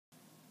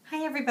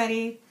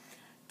everybody.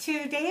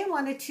 Today I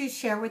wanted to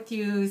share with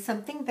you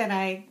something that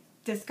I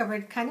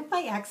discovered kind of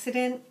by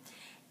accident,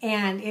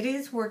 and it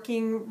is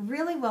working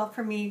really well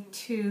for me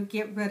to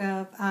get rid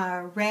of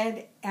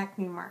red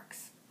acne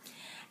marks.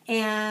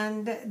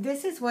 And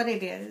this is what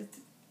it is.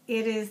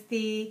 It is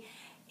the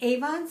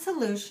Avon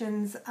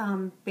Solutions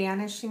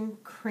Banishing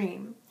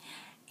Cream.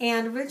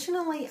 And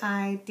originally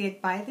I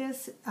did buy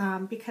this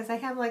because I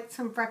have like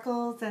some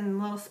freckles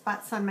and little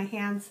spots on my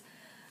hands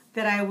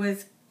that I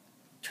was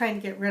trying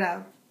to get rid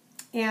of.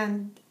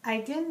 And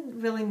I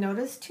didn't really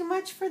notice too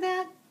much for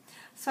that.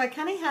 So I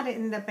kind of had it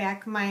in the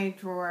back of my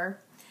drawer.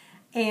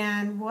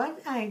 And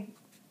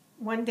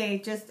one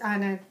day just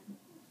on a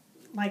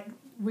like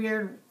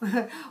weird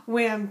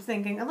whim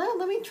thinking, oh,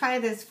 let me try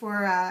this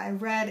for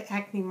red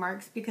acne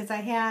marks, because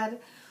I had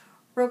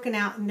broken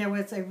out and there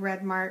was a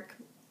red mark.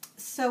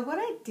 So what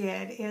I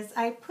did is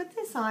I put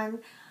this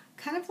on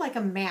kind of like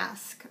a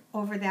mask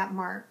over that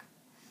mark.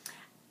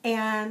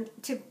 And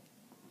to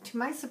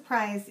my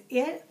surprise,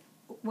 it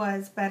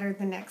was better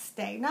the next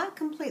day. Not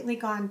completely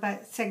gone,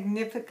 but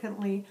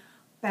significantly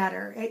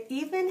better. It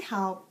even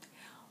helped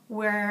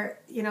where,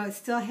 it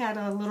still had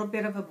a little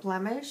bit of a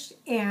blemish,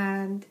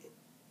 and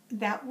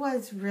that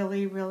was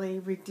really, really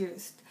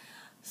reduced.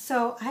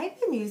 So I've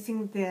been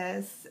using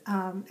this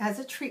as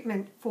a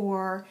treatment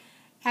for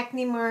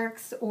acne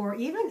marks or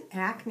even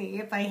acne.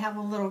 If I have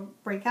a little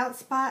breakout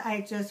spot,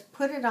 I just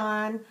put it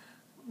on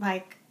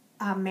like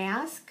a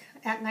mask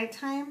at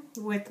nighttime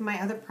with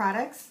my other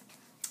products.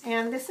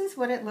 And this is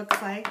what it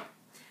looks like.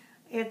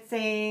 It's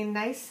a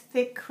nice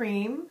thick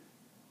cream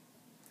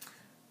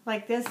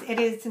like this.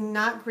 It is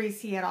not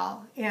greasy at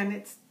all, and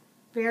it's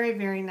very,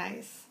 very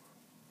nice.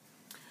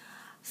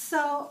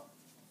 So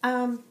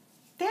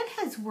that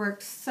has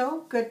worked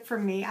so good for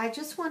me. I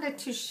just wanted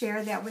to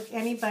share that with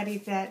anybody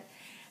that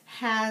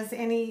has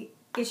any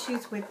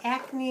issues with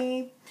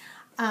acne.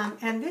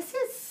 And this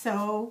is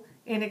so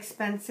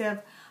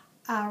inexpensive.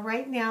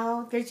 Right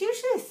now, there's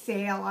usually a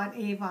sale on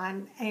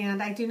Avon,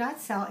 and I do not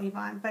sell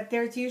Avon, but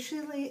there's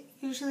usually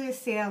a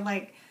sale,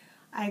 like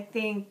I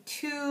think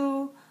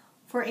 2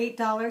 for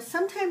 $8,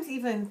 sometimes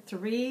even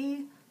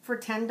 3 for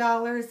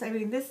 $10. I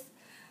mean,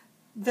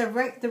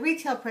 the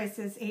retail price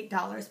is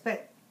 $8,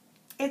 but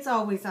it's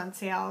always on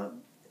sale,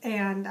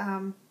 and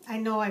I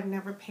know I've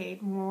never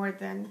paid more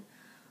than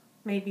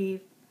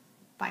maybe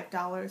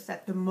 $5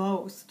 at the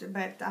most,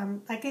 but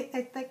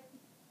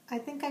I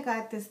think I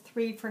got this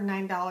 3 for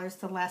 $9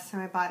 the last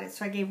time I bought it.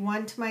 So I gave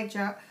one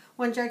jar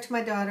to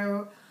my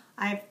daughter.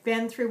 I've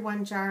been through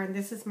one jar, and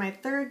this is my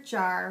third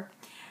jar.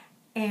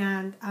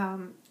 And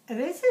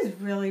this has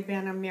really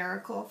been a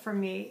miracle for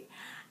me.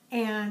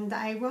 And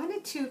I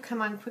wanted to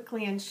come on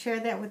quickly and share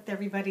that with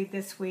everybody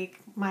this week,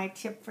 my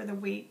tip for the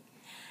week.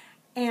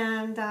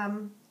 And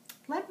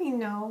let me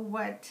know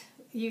what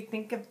you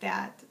think of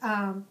that.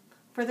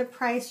 For the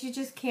price, you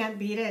just can't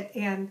beat it.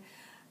 And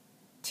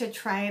to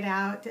try it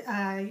out,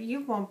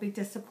 you won't be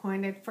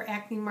disappointed for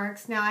acne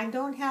marks. Now, I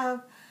don't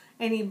have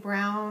any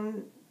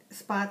brown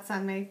spots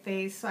on my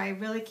face, so I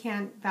really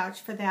can't vouch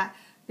for that,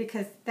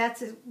 because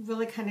that's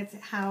really kind of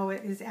how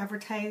it is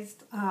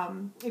advertised.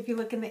 If you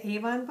look in the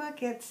Avon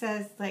book, it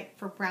says like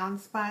for brown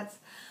spots,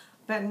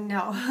 but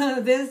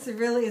no, this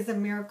really is a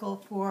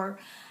miracle for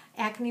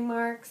acne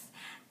marks.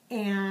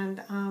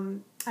 And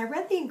I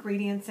read the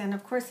ingredients, and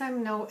of course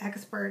I'm no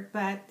expert,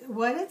 but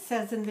what it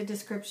says in the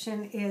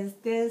description is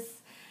this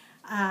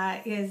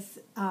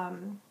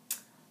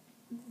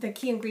the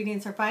key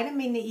ingredients are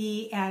vitamin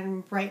E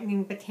and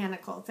brightening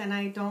botanicals. And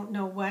I don't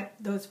know what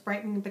those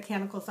brightening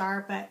botanicals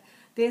are, but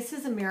this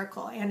is a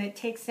miracle, and it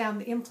takes down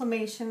the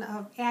inflammation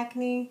of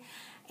acne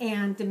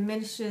and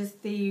diminishes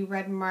the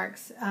red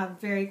marks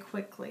very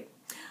quickly.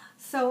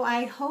 So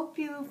I hope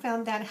you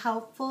found that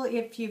helpful.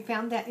 If you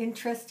found that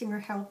interesting or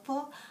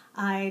helpful,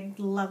 I'd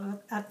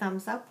love a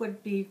thumbs up.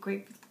 Would be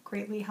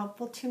greatly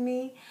helpful to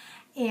me.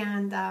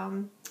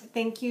 And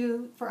thank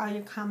you for all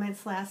your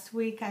comments last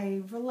week.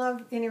 I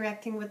love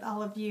interacting with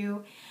all of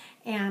you.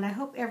 And I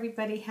hope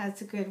everybody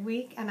has a good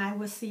week. And I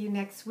will see you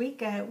next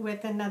week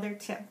with another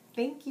tip.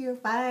 Thank you.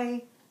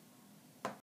 Bye.